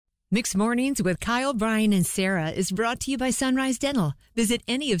Mixed Mornings with Kyle, Brian, and Sarah is brought to you by Sunrise Dental. Visit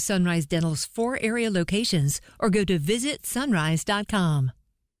any of Sunrise Dental's 4 area locations or go to visitsunrise.com.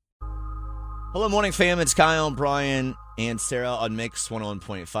 Hello, morning fam. It's Kyle, Brian, and Sarah on Mix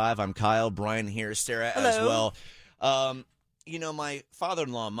 101.5. I'm Kyle, Brian here, Sarah as well. My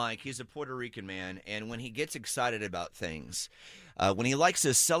father-in-law, Mike, he's a Puerto Rican man, and when he gets excited about things, when he likes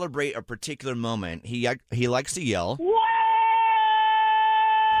to celebrate a particular moment, he likes to yell.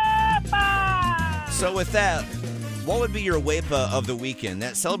 So with that, what would be your Wepa of the weekend?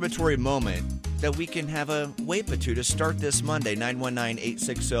 That celebratory moment that we can have a Wepa to start this Monday,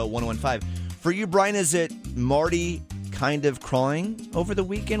 919-860-1015. For you, Brian, is it Marty kind of crawling over the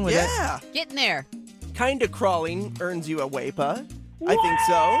weekend? Getting there. Kind of crawling earns you a Wepa. I think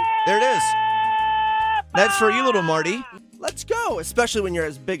so. There it is. That's for you, little Marty. Let's go, especially when you're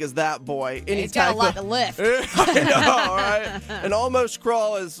as big as that boy. He's got a lot to lift. I know, right? An almost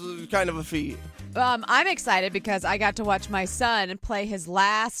crawl is kind of a feat. I'm excited because I got to watch my son play his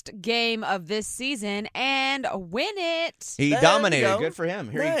last game of this season and win it. He dominated. Good for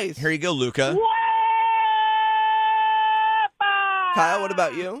him. Here you go, Luca. Kyle, what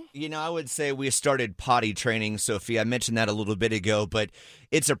about you? I would say we started potty training, Sophie. I mentioned that a little bit ago, but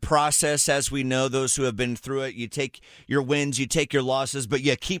it's a process, as we know, those who have been through it. You take your wins, you take your losses, but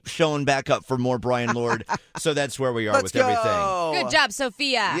you keep showing back up for more, Brian Lord. So that's where we are with everything. Good job,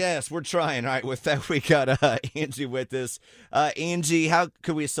 Sophia. Yes, we're trying. All right, with that, we got Angie with us. Angie, how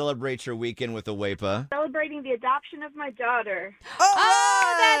could we celebrate your weekend with a Wepa? Celebrating the adoption of my daughter.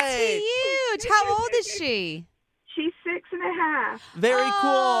 Oh, that's huge. How old is she? She's 6.5. Very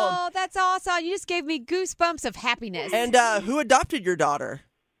cool. Oh, that's awesome. You just gave me goosebumps of happiness. And who adopted your daughter?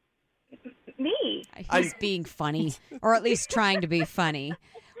 Me. He's being funny, or at least trying to be funny.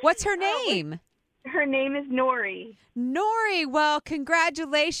 What's her name? Her name is Nori. Nori, well,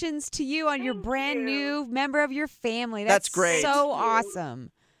 congratulations to you on your brand new member of your family. That's great. So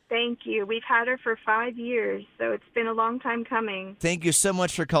awesome. Thank you. We've had her for 5 years, so it's been a long time coming. Thank you so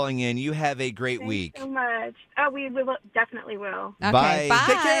much for calling in. You have a great week. Thanks so much. Oh, we will, definitely will. Okay, bye. Bye.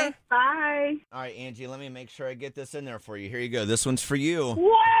 Take care. Bye. All right, Angie, let me make sure I get this in there for you. Here you go. This one's for you.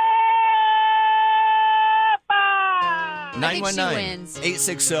 I think she wins.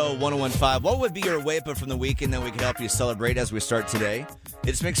 919-860-1015. What would be your Wepa from the weekend that we could help you celebrate as we start today?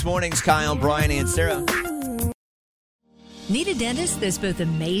 It's Mixed Mornings, Kyle, Brian, and Sarah. Need a dentist that's both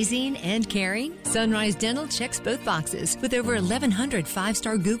amazing and caring? Sunrise Dental checks both boxes with over 1,100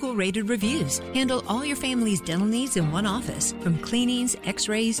 5-star Google-rated reviews. Handle all your family's dental needs in one office, from cleanings,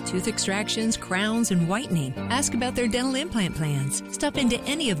 x-rays, tooth extractions, crowns, and whitening. Ask about their dental implant plans. Stop into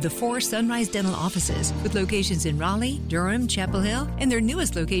any of the 4 Sunrise Dental offices with locations in Raleigh, Durham, Chapel Hill, and their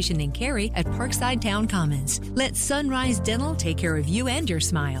newest location in Cary at Parkside Town Commons. Let Sunrise Dental take care of you and your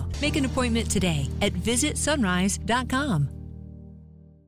smile. Make an appointment today at visitsunrise.com.